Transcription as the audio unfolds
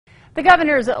The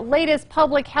governor's latest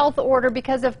public health order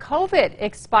because of COVID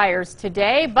expires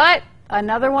today, but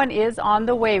another one is on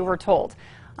the way, we're told.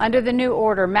 Under the new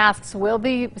order, masks will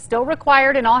be still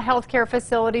required in all healthcare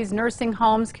facilities, nursing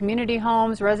homes, community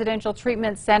homes, residential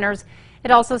treatment centers.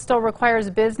 It also still requires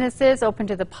businesses open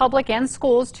to the public and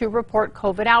schools to report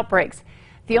COVID outbreaks.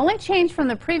 The only change from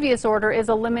the previous order is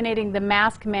eliminating the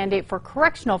mask mandate for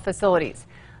correctional facilities.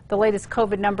 The latest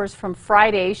COVID numbers from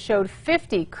Friday showed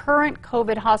 50 current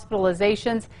COVID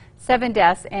hospitalizations, 7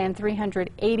 deaths, and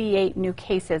 388 new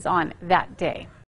cases on that day.